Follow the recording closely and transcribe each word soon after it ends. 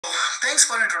Thanks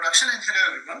for introduction and hello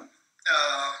everyone.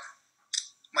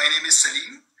 My name is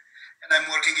Saleem and I'm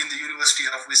working in the University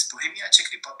of West Bohemia,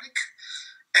 Czech Republic.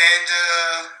 And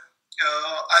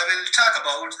I will talk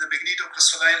about the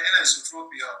magnetocrystalline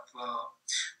anisotropy of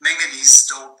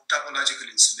manganese topological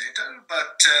insulator.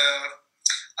 But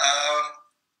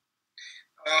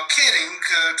caring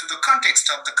to the context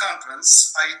of the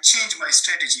conference, I changed my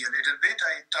strategy a little bit.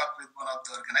 I talked with one of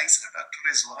the organizers, Dr.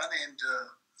 Rizwan, and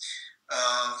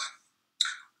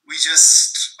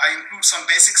I include some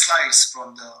basic slides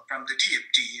from the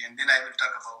DFT, and then I will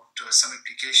talk about some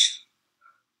application.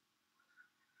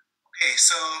 Okay,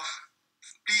 so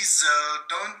please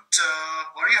don't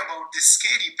worry about this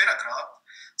scary paragraph.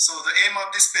 So the aim of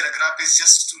this paragraph is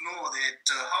just to know that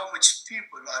how much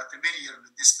people are familiar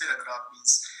with this paragraph.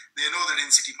 Means they know the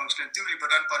density functional theory,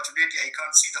 but unfortunately I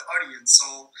can't see the audience.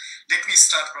 So let me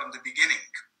start from the beginning.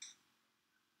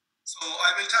 So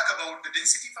I will talk about the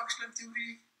density functional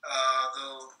theory, the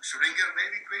Schrödinger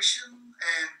wave equation,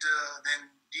 and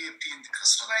then DFT in the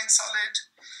crystalline solid.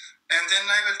 And then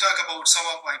I will talk about some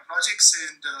of my projects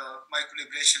and my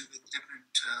collaboration with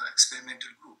different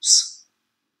experimental groups.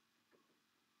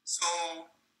 So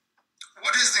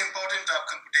what is the importance of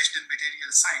computational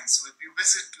material science? So if you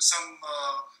visit to some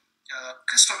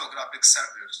crystallographic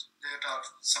servers,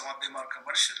 some of them are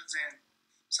commercials and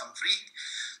some free.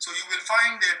 So you will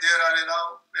find that there are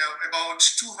about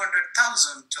 200,000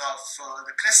 of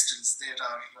the crystals that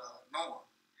are known.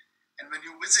 And when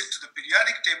you visit to the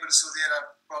periodic table, so there are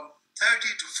from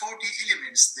 30 to 40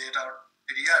 elements that are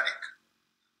periodic.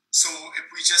 So if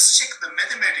we just check them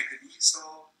mathematically,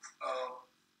 so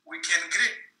we can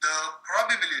get the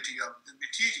probability of the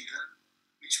material,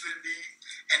 which will be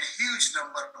a huge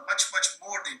number, much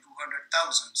more than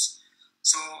 200,000.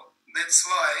 So that's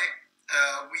why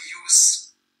we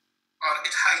use, or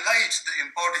it highlights the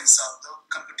importance of the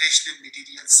computational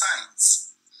material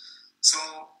science. So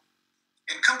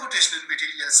in computational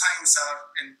material science,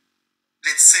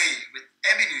 let's say with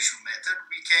Ab-initio method,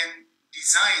 we can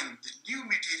design the new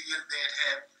material that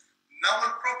have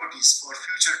novel properties for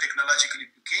future technological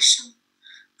application,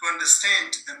 to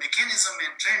understand the mechanism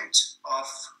and trend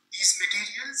of these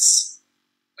materials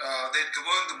that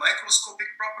govern the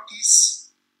microscopic properties.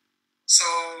 So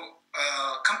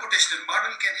computational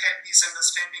model can help this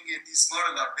understanding, and these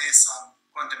models are based on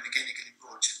quantum mechanical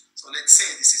approach. So let's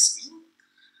say this is me.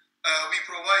 We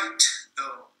provide the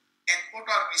input,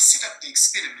 or we set up the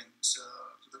experiment to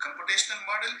the computational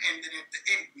model, and then at the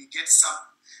end we get some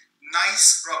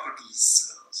nice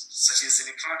properties such as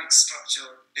electronic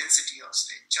structure, density of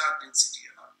state, charge density,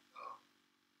 and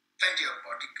plenty of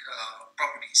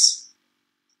properties.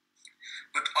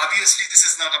 But obviously this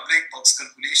is not a black box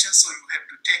calculation, so you have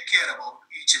to take care about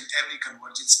each and every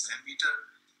convergence parameter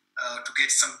to get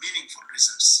some meaningful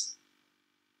results.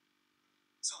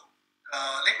 So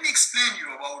let me explain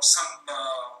you about some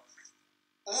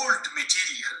old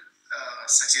material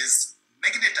such as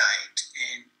magnetite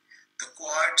and the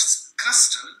quartz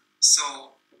crystal.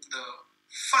 So the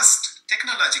first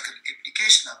technological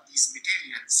application of these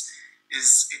materials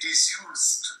is it is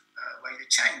used by the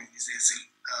Chinese as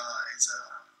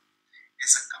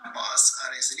a compass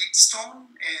or as a lead stone,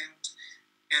 and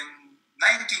in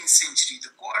 19th century the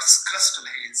quartz crystal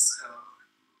it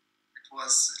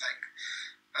was like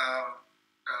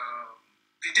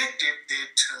predicted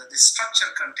that the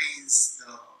structure contains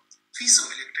the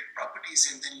piezoelectric properties,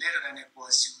 and then later on it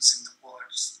was used in the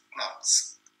quartz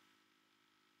clocks.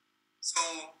 So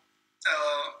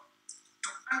to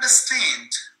understand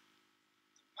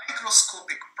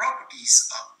microscopic properties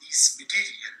of this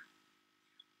material,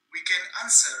 we can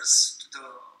answer to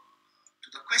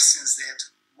the questions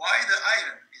that why the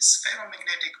iron is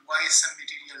ferromagnetic, why some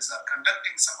materials are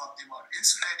conducting, some of them are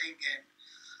insulating, and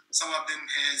some of them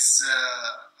is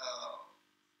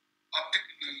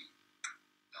optically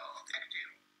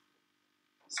active.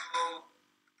 So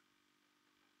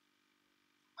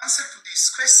answer to these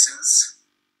questions,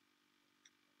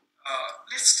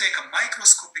 let's take a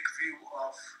microscopic view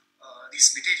of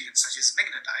these materials such as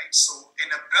magnetite. So in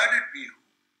a broader view,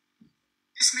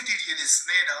 this material is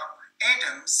made of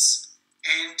atoms,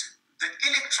 and the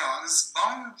electrons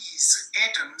bound these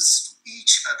atoms to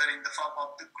each other in the form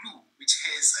of the glue, which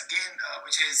has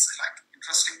like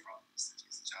interesting properties such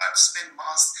as charge, spin,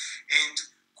 mass, and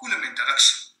Coulomb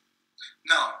interaction.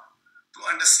 Now, to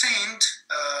understand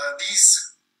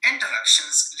these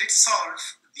interactions, let's solve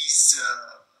this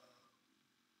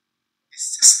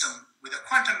system with a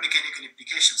quantum mechanical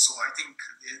application. So I think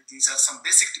these are some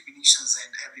basic definitions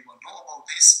and everyone know about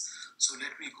this. So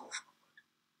let me go forward.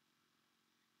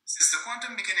 This is is the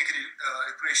quantum mechanical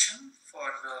equation for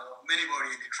the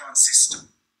many-body electron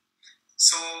system.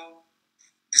 So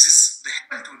this is the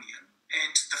Hamiltonian,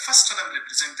 and the first term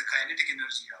represents the kinetic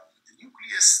energy of the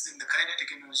nucleus, then the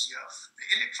kinetic energy of the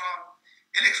electron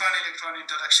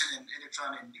interaction, and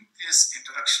electron and nucleus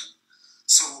interaction.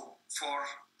 So for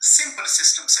simple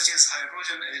systems such as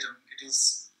hydrogen atom,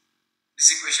 this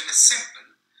equation is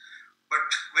simple. But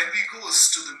when we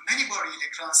goes to the many-body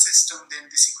electron system,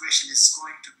 then this equation is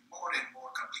going to be more and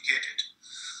more complicated.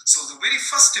 So the very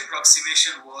first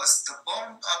approximation was the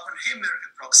Born-Oppenheimer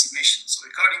approximation. So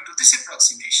according to this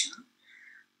approximation,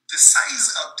 the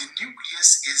size of the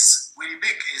nucleus is very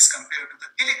big as compared to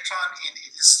the electron, and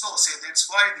it is slow. So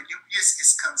that's why the nucleus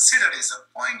is considered as a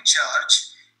point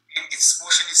charge and its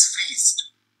motion is freezed.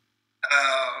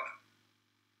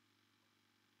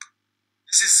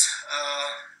 This is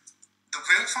the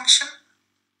wave function,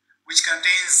 which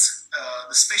contains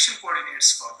the spatial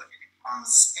coordinates for the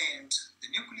electrons and the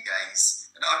nuclei.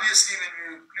 And obviously, when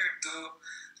you include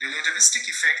the relativistic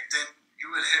effect, then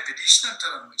you will have additional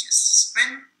term, which is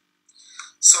spin.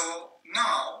 So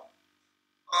now,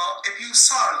 if you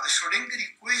solve the Schrödinger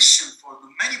equation for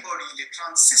the many-body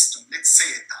electron system, let's say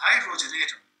the hydrogen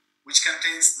atom, which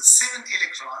contains the 7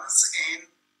 electrons,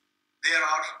 and there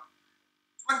are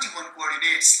 21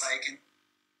 coordinates, like in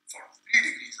for 3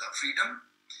 degrees of freedom.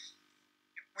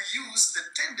 If we use the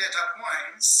 10 data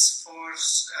points for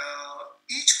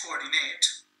each coordinate,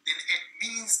 then it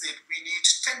means that we need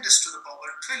 10 to the power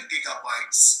 12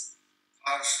 gigabytes,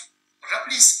 or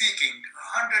roughly speaking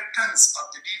 100 tons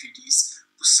of the DVDs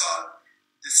to solve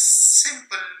this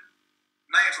simple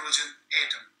nitrogen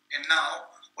atom. And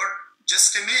now,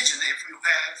 just imagine if you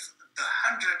have the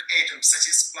 100 atoms,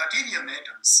 such as platinum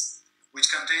atoms,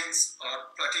 which contains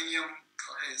platinum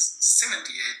has 78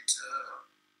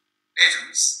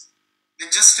 atoms,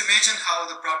 then just imagine how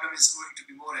the problem is going to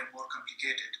be more and more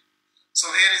complicated.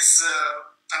 So here is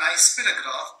a nice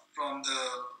paragraph from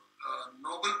the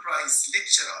Nobel Prize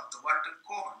lecture of the Walter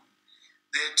Cohen,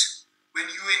 that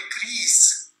when you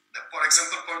increase, for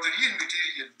example, for the real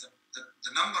material,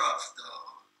 the number of the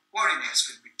coordinates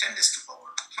will be 10 to the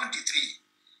power 23,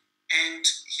 and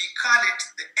he called it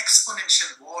the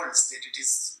exponential walls, that it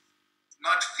is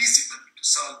not feasible to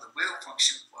solve the wave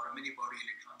function for a many-body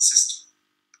electron system.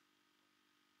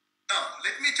 Now,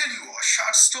 let me tell you a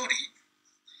short story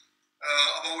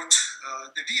about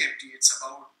the DFT. It's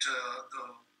about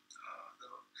the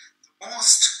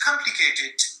most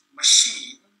complicated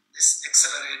machine, this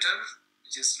accelerator,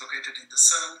 which is located in the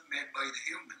sun, made by the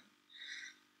human,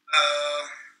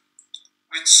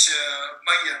 which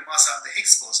measure mass of the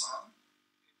Higgs boson.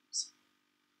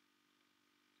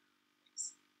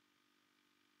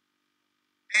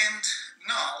 And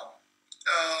now,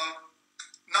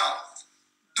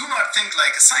 do not think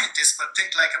like a scientist, but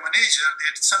think like a manager,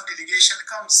 that some delegation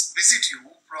comes visit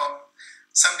you from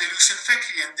some dilution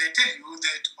factory, and they tell you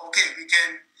that, okay, we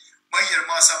can measure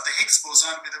mass of the Higgs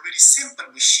boson with a very simple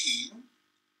machine,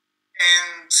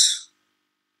 and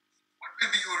what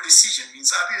will be your decision?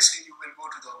 Means obviously you will go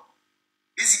to the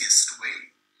easiest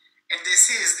way, and they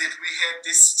says that we have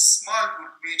this small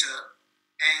voltmeter,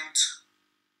 and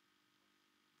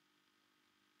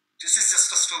this is just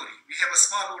a story. We have a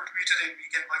small voltmeter and we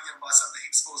can measure mass of the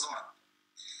Higgs boson.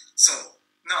 So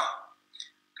now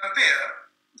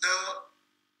compare the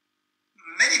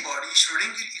many-body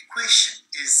Schrödinger equation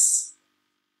is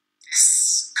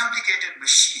this complicated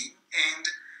machine, and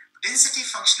density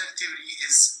functional theory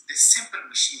is this simple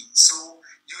machine. So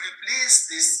you replace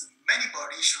this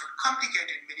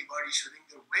complicated many-body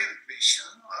Schrödinger wave equation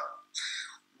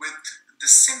with the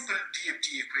simple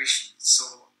DFT equation.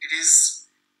 So it is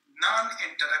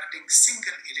non-interacting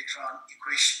single electron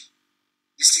equation.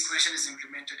 This equation is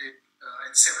implemented in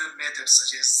several methods,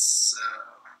 such as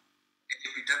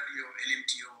APW,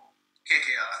 LMTO,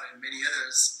 KKR, and many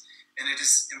others, and it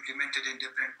is implemented in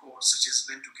different codes such as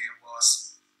Win2K,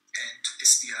 WASP, and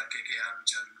SPR KKR,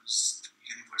 which are used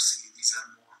universally. These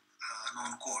are more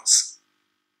known codes.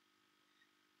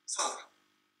 So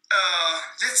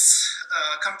let's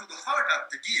come to the heart of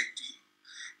the DFT.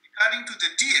 According to the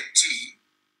DFT,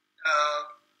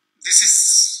 this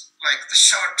is like the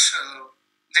short,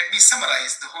 let me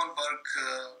summarize the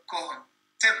Hornberg-Cohen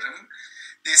theorem.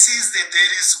 They says that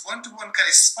there is one-to-one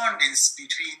correspondence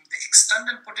between the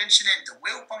external potential and the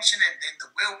wave function, and then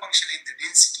the wave function and the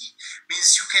density.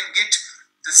 Means you can get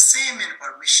the same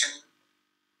information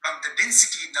from the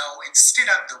density now instead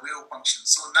of the wave function.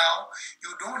 So now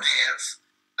you don't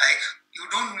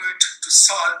need to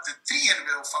solve the 3n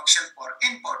wave function for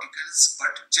n particles,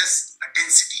 but just a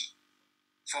density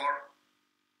for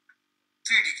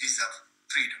 3 degrees of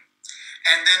freedom.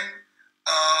 And then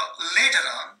later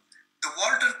on, the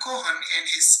Walter Cohen and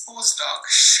his postdoc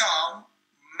Sham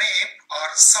map or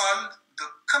solve the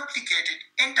complicated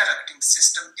interacting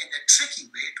system in a tricky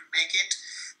way to make it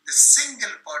the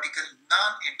single particle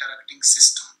non-interacting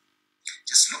system.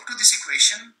 Just look to this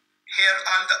equation. Here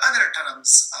all the other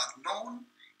terms are known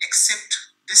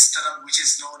except this term, which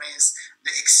is known as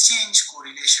the exchange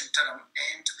correlation term,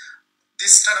 and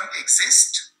this term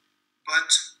exists, but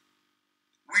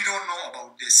we don't know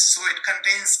about this. So it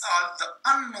contains all the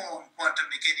unknown quantum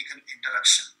mechanical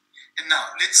interaction. And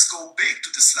now let's go back to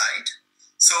the slide.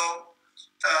 So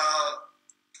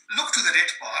look to the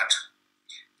red part.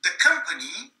 The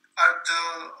company or the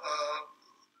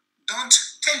don't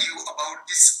tell you about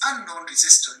this unknown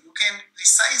resistor. You can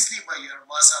precisely by your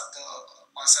mass of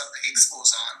the Higgs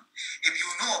boson if you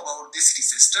know about this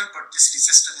resistor, but this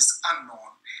resistor is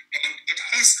unknown and it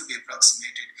has to be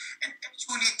approximated. And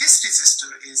actually this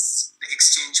resistor is the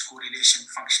exchange correlation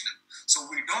functional. So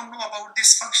we don't know about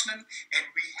this functional and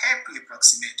we have to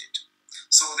approximate it.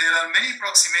 So there are many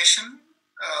approximation.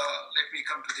 Let me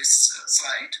come to this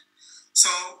slide. So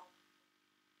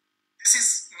this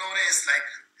is known as like,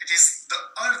 it is the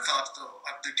earth of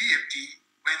the DFT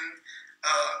when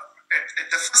at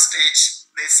the first stage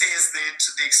they says that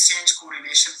the exchange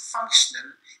correlation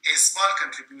functional has small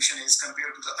contribution as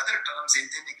compared to the other terms and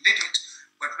they neglect it,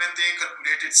 but when they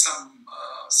calculated some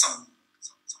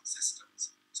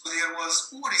systems, so there was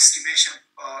overestimation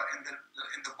in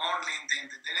the bond length and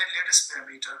the latest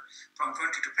parameter from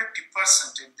 20 to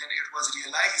 50%, and then it was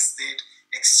realized that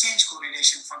exchange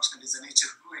correlation functional is a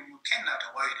nature rule and you cannot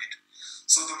avoid it.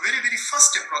 So the very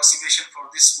first approximation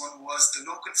for this one was the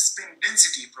local spin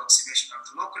density approximation or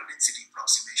the local density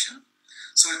approximation.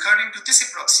 So according to this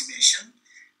approximation,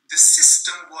 the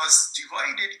system was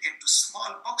divided into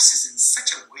small boxes in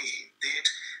such a way that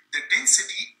the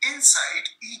density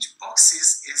inside each box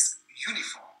is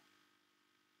uniform.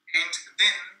 And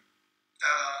then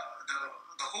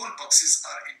the whole boxes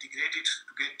are integrated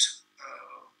to get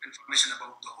information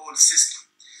about the whole system.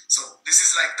 So this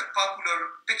is like the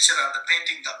popular picture of the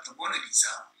painting of the Mona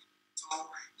Lisa.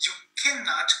 So you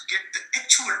cannot get the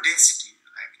actual density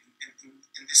like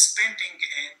in this painting,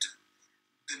 and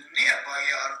the nearby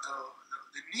or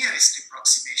the nearest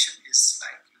approximation is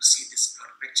like you see this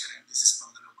picture, and this is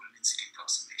from the local density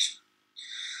approximation.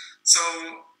 So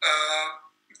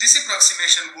this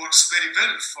approximation works very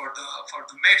well for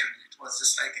the metal. It was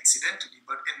just like accidentally,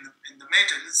 but in the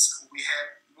metals we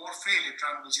have more free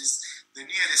electron, which is the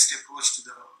nearest approach to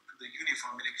the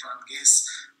uniform electron gas.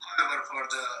 However,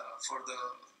 for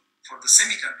the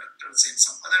semiconductors and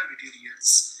some other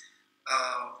materials,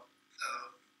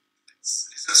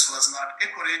 this was not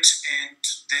accurate, and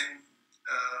then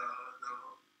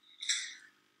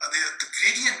the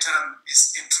gradient term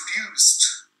is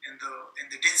introduced in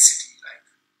the density. Like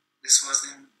this was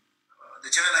in the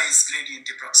generalized gradient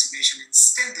approximation.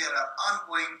 Instead, there are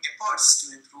ongoing efforts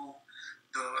to improve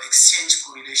the exchange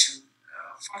correlation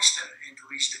functional and to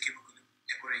reach the chemical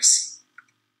accuracy.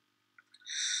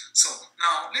 So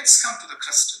now let's come to the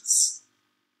crystals.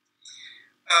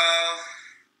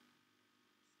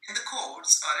 In the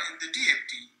codes or in the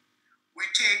DFT, we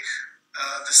take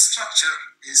the structure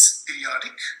is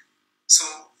periodic. So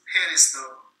here is the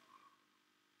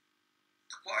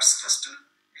quartz crystal,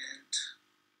 and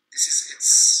this is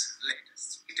its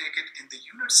latest. We take it in the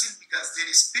unit cell because there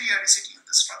is periodicity in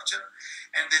the structure,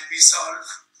 and then we solve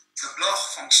the Bloch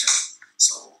function.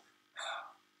 So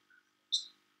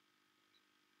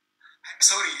I'm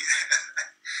sorry.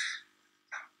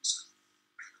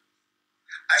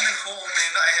 I'm at home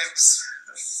and I have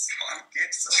small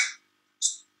kids.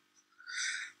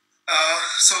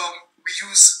 So we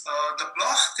use the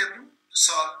Bloch theorem to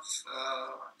solve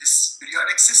this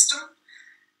periodic system,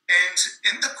 and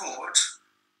in the code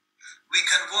we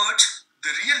convert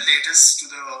the real lattice to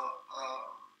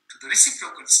the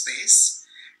reciprocal space,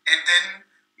 and then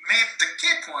map the K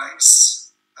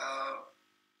points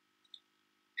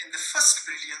in the first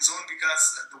Brillouin zone,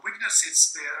 because the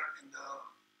Wigner-Sitz pair in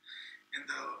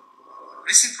the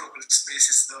reciprocal space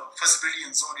is the first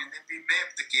Brillouin zone, and then we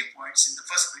map the K points in the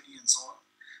first Brillouin zone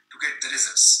to get the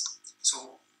results.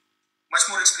 So much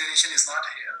more explanation is not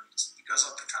here because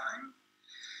of the time.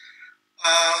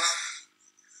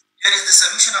 Here is the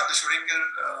solution of the Schrödinger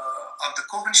of the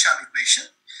Cohen-Sham equation.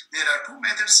 There are two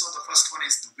methods. So the first one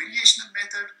is the variational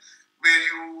method, where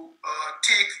you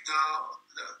take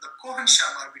the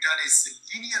Cohen-Sham orbital is the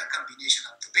linear combination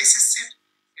of the basis set,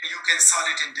 and you can solve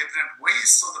it in different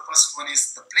ways. So the first one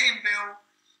is the plane wave,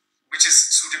 which is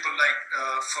suitable like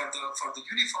for the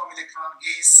uniform electron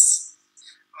gas,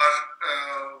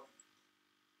 or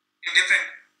in different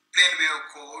plane wave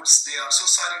codes. They also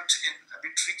solve it in a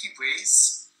bit tricky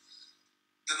ways.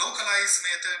 The localized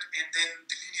method and then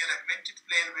the linear augmented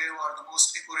plane wave are the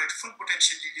most accurate full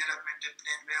potential linear augmented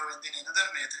plane wave, and then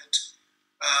another method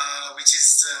which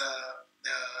is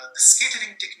the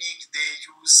scattering technique. They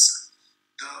use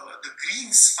the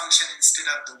Green's function instead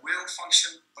of the wave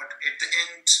function, but at the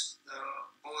end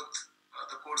both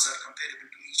the codes are comparable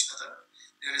to each other.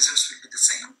 The results will be the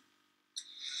same.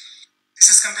 This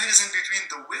is comparison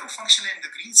between the wave function and the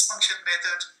Green's function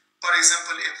method. For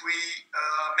example, if we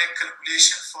make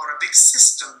calculation for a big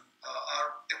system,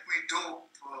 or if we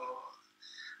dope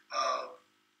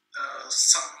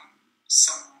some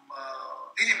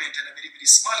element in a very, very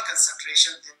small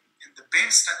concentration, then in the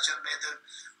band structure method,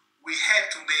 we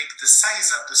had to make the size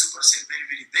of the supercell very,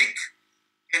 very big,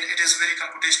 and it is very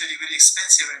computationally very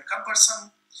expensive and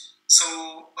cumbersome. So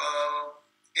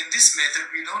in this method,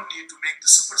 we don't need to make the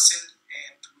supercell,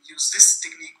 and we use this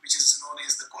technique which is known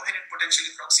as the coherent potential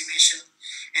approximation.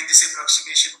 In this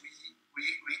approximation,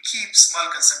 we keep small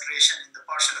concentration in the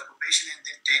partial occupation and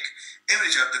then take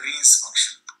average of the Green's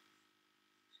function.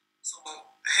 So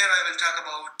here I will talk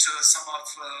about some of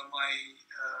my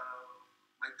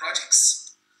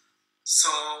projects, so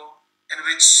in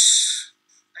which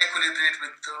I collaborate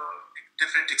with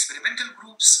different experimental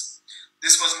groups.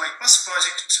 This was my first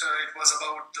project. It was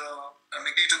about the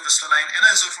magnetocrystalline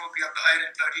anisotropy of the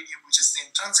iron platinum, which is the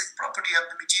intrinsic property of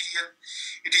the material.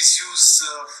 It is used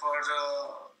for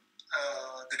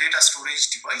the data storage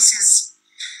devices.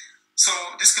 So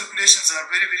these calculations are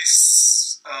very, very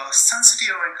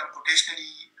sensitive and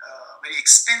computationally very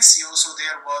expensive. So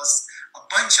there was a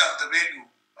bunch of the value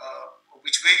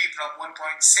which vary from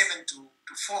 1.7 to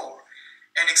 4.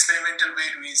 And experimental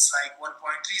value is like 1.3,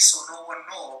 so no one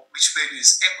knows which value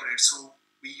is accurate. So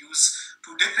we use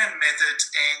two different methods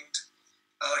and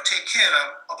take care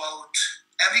of about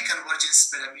every convergence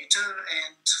parameter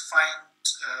and find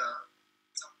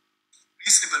some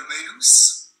reasonable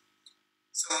values.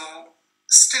 So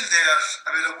still they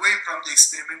are away from the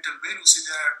experimental values. So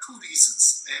there are two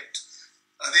reasons that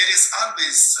there is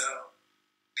always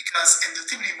because in the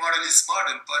theory model is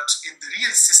model, but in the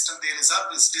real system there is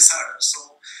always disorder.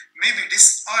 So maybe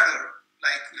disorder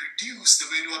like reduce the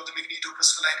value of the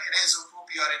magnetocrystalline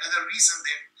anisotropy, or another reason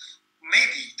that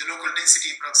maybe the local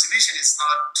density approximation is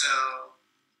not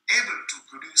able to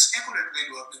produce accurate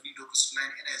value of the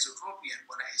magnetocrystalline anisotropy, and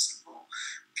one has to go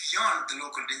beyond the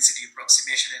local density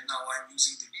approximation. And now I'm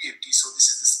using the DFT. So this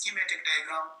is the schematic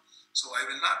diagram. So I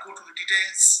will not go to the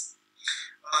details.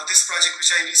 This project,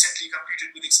 which I recently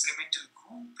completed with experimental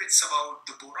group, it's about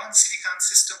the boron silicon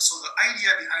system. So the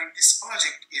idea behind this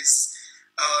project is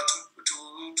to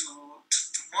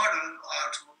model or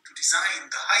to design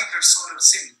the hybrid solar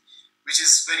cell, which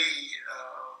is very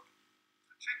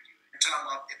attractive in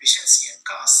terms of efficiency and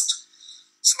cost.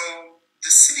 So the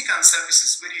silicon surface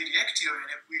is very reactive, and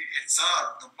if we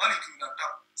absorb the molecule on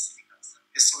top of the silicon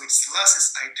surface, so it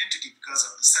loses identity because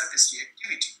of the surface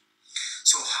reactivity.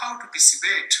 So how to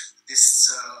passivate this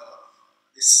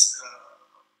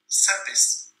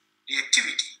surface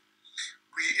reactivity?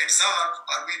 We absorb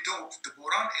or we dope the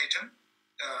boron atom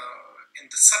in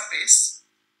the surface,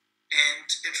 and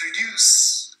it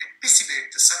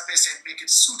passivate the surface and make it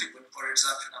suitable for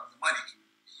absorption of the molecule.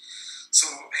 So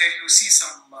here you see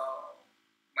some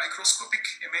microscopic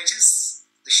images.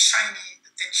 The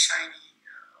thin shiny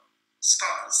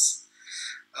stars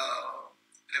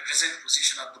represent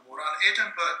position of the boron atom,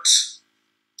 but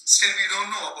still we don't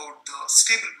know about the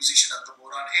stable position of the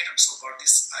boron atom. So for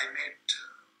this I made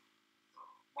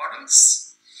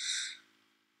models.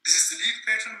 This is the lead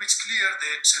pattern, which clear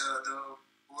that the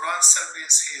boron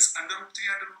surface has under root 3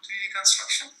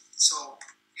 reconstruction. So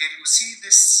here you see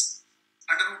this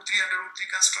under root 3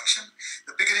 reconstruction.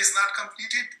 The figure is not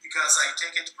completed because I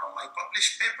take it from my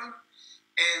published paper,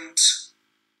 and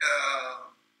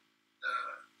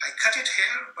I cut it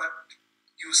here, but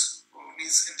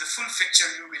means in the full picture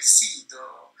you will see the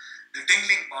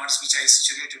dangling bonds which I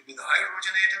saturated with the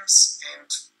hydrogen atoms, and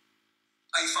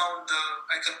I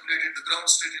calculated the ground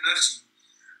state energy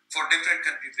for different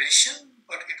configuration,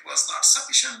 but it was not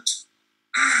sufficient.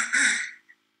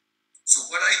 So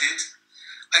what I did,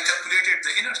 I calculated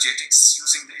the energetics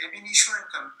using the Ab-initio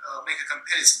and make a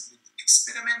comparison with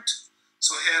experiment.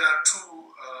 So here are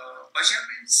two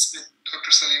measurements with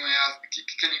Dr. Saleem Ayaz.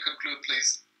 Can you conclude,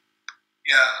 please?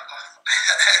 Yeah,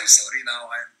 I'm sorry now.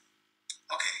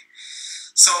 Okay.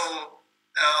 So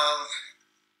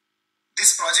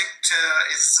this project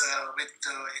is with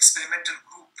the experimental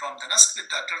group from the NUSC with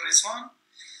Dr. Rizwan.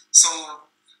 So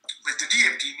with the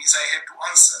DFT means I have to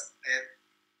answer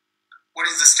what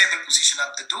is the stable position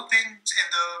of the dopant in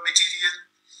the material,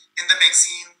 in the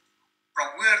magazine, from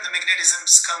where the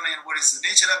magnetisms come in, what is the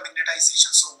nature of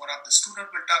magnetization. So one of the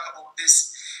students will talk about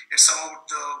this. It's about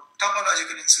the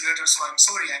topological insulator. So I'm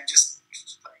sorry, I'm just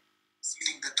like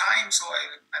exceeding the time, so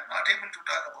I'm not able to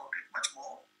talk about it much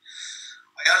more.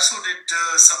 I also did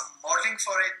some modeling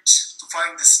for it to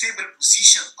find the stable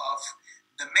position of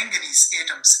the manganese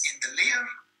atoms in the layer.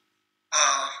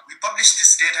 We published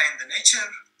this data in the Nature,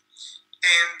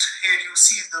 and here you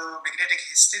see the magnetic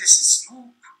hysteresis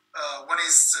loop. One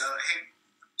is, here,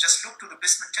 just look to the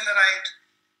bismuth telluride.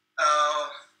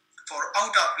 For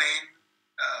outer plane,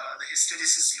 the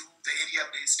hysteresis loop, the area of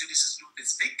the hysteresis loop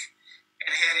is big,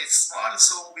 and here it's small,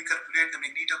 so we calculate the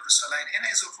magnetocrystalline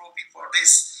anisotropy for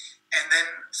this. And then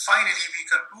finally, we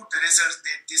conclude the result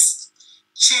that this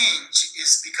change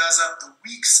is because of the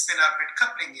weak spin-orbit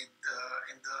coupling at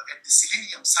the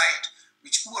selenium site,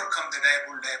 which overcome the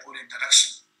dipole-dipole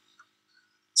interaction.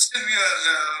 Still, we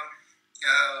are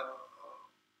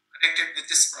connected with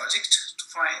this project to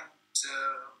find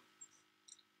the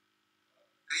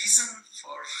reason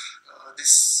for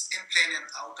this in-plane and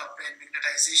out-of-plane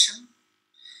magnetization.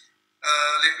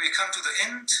 Let me come to the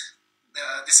end.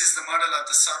 This is the model of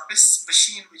the surface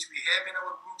machine which we have in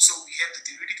our group. So we have the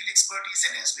theoretical expertise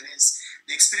and as well as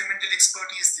the experimental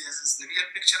expertise. This is the real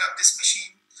picture of this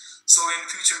machine. So in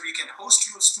future we can host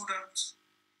your student.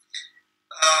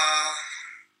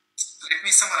 Let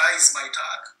me summarize my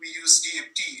talk. We use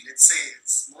DFT. Let's say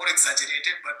it's more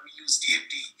exaggerated, but we use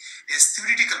DFT as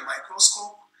theoretical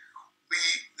microscope.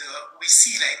 We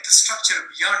see like the structure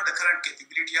beyond the current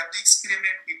capability of the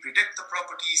experiment. We predict the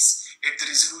properties at the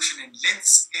resolution and length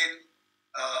scale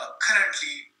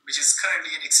which is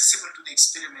currently inaccessible to the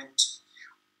experiment.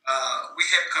 We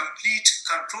have complete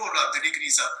control of the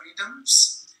degrees of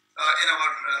freedoms in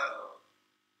our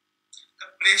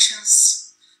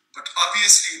calculations, but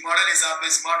obviously model is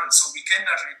always model, so we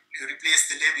cannot replace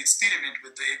the lab experiment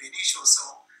with the Ab-initio,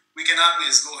 so we can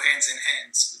always go hands in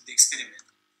hands with the experiment.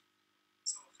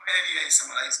 Finally, I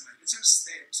summarize my results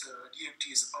that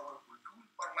DFT is a powerful tool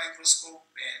for microscope,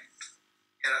 and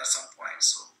here are some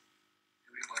points so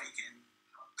everybody can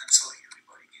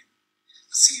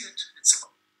see it. It's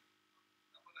about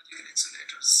topological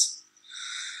insulators.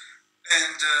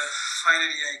 And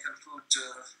finally, I conclude,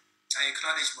 I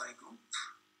acknowledge my group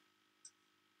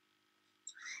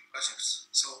projects.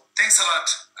 So thanks a lot.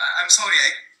 I'm sorry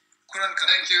I couldn't come.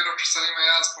 Thank you, Dr. Saleem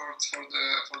Ayaz, for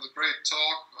the great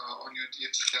talk on your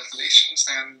DFT calculations.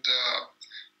 And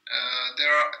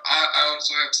I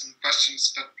also have some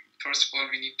questions, but first of all,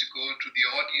 we need to go to the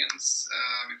audience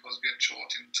because we are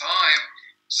short in time.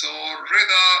 So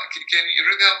Rida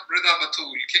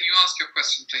Batul, can you ask your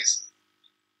question, please?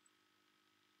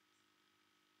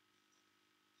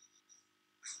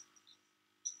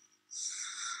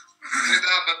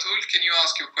 Rida Batul, can you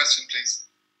ask your question, please?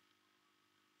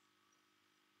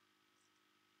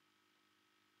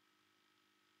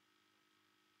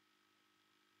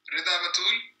 Rida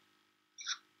Batul,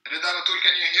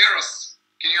 can you hear us?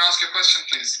 Can you ask your question,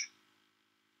 please?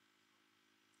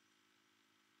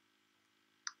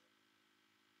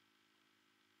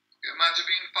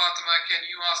 Majabin Fatima, can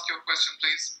you ask your question,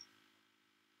 please?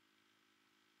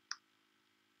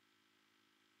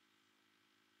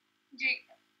 Yes.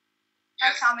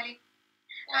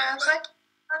 So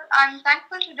I'm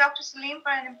thankful to Dr. Saleem for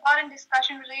an important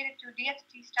discussion related to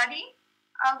DFT study.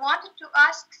 I wanted to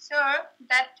ask, sir,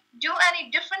 that do any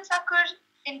difference occur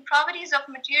in properties of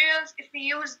materials if we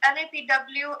use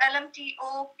LAPW,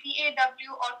 LMTO,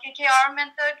 PAW, or KKR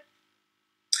method?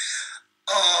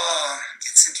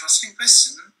 It's an interesting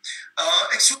question.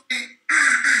 Actually,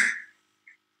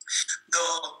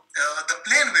 the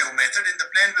plane wave method, in the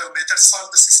plane wave method, solve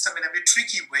the system in a bit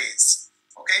tricky ways.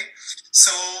 Okay,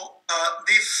 so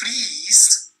they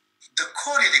freeze the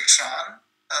core electron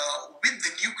with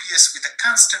the nucleus with a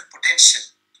constant potential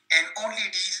and only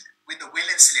deal with the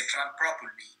valence electron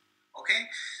properly. Okay,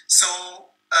 so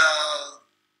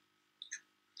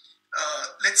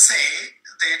let's say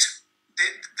that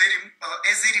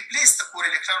as they replace the core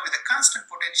electron with a constant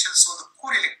potential, so the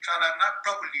core electron are not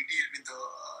properly deal with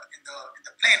in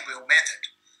the plane wave method.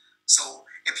 So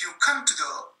if you come to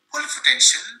the full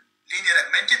potential, linear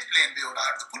augmented plane wave or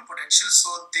the full potential, so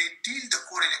they deal the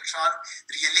core electron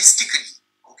realistically.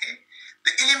 Okay,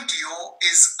 the LMTO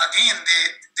is again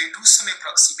they do some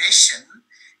approximation,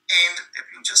 and if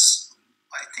you just,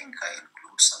 I think I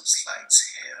include some slides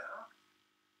here.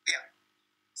 Yeah,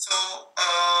 so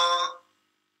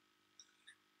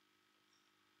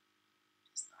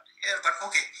it's not here, but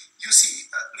okay, you see,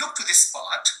 look to this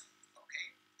part.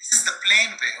 Okay, this is the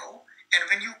plane wave, And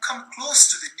when you come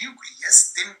close to the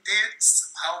nucleus, then they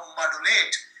somehow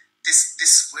modulate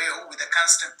this wave with a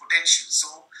constant potential.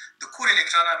 So the core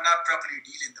electron are not properly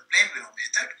deal in the plane wave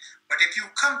method, but if you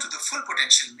come to the full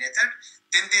potential method,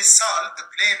 then they solve the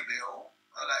plane wave,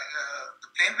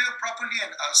 properly,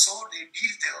 and also they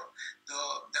deal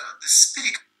the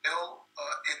spherical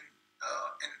wave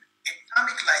in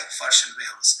atomic-like partial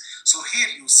waves. So here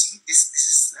you see this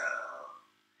is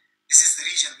the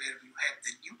region where you have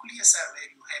the nucleus, or where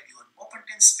you have your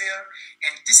Maupertuis pair,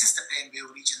 and this is the plane wave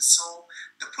region. So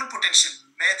the full potential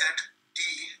method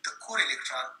deal the core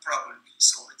electron properly.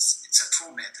 So it's a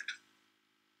true method.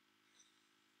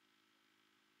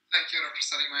 Thank you, Dr.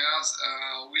 Saleem Ayaz.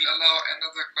 We'll allow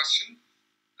another question.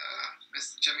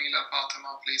 Ms. Jamila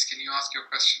Fatima, please, can you ask your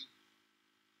question?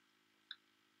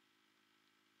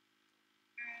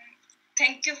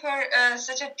 Thank you for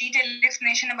such a detailed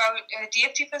explanation about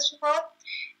DFT, first of all.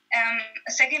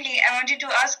 Secondly, I wanted to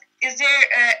ask, is there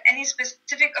any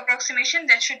specific approximation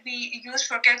that should be used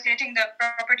for calculating the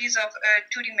properties of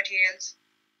 2D materials?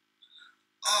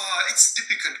 It's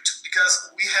difficult because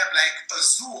we have like a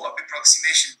zoo of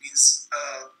approximation. Means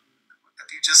if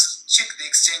you just check the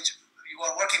exchange, you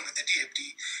are working with the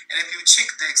DFT, and if you check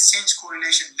the exchange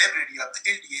correlation library of the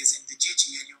LDAs in the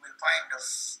GGA, you will find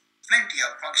plenty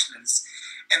of functionals,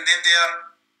 and then they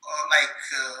are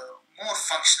more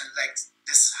functional, like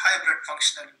this hybrid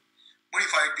functional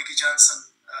modified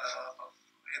Bicki-Johnson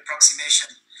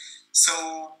approximation.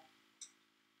 So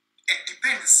it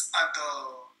depends on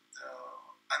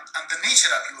the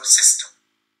nature of your system.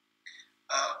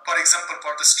 For example,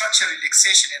 for the structure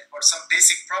relaxation and for some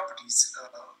basic properties,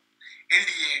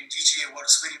 LDA and GGA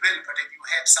works very well. But if you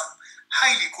have some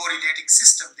highly correlating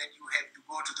system, then you have to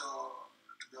go to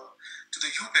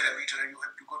the U parameter, and you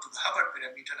have to go to the Hubbard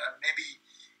parameter, and maybe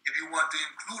if you want to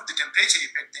include the temperature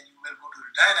effect, then you will go to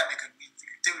the dynamic and mean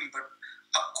field theory. But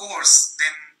of course,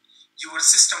 then your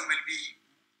system will be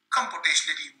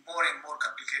computationally more and more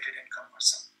complicated and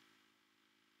cumbersome.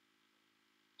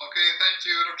 Okay, thank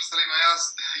you, Dr. Saleem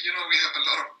Ayaz. You know, we have a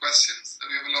lot of questions,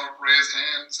 we have a lot of raised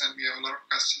hands, and we have a lot of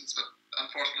questions, but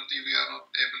unfortunately we are not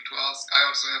able to ask. I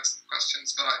also have some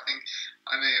questions, but I think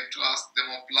I may have to ask them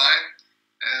offline.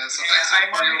 So thanks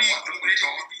for your wonderful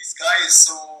talk. With these guys,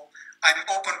 so I'm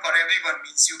open for everyone.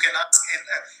 Means you can ask,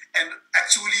 and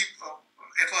actually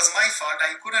it was my fault.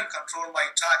 I couldn't control my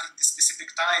talk in the specific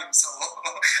time, so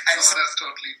that's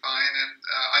totally fine. And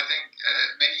I think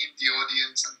many in the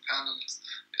audience and panels,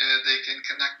 they can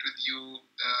connect with you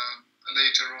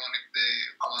later on if they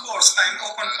want. Of course, I'm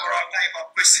open for all type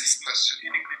of questions. Any question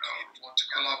or want to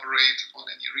collaborate on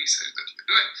any research that you're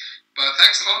doing. But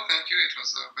thanks a lot. Thank you. It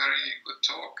was a very good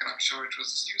talk, and I'm sure it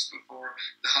was useful for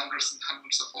the hundreds and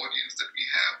hundreds of audience that we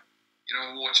have, you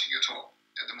know, watching your talk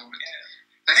at the moment.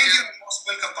 Yeah. Thank you. Most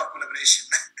welcome for collaboration.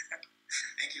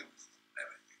 Thank you.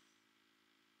 Bye-bye.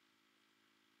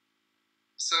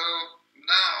 So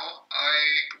now I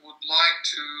would like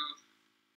to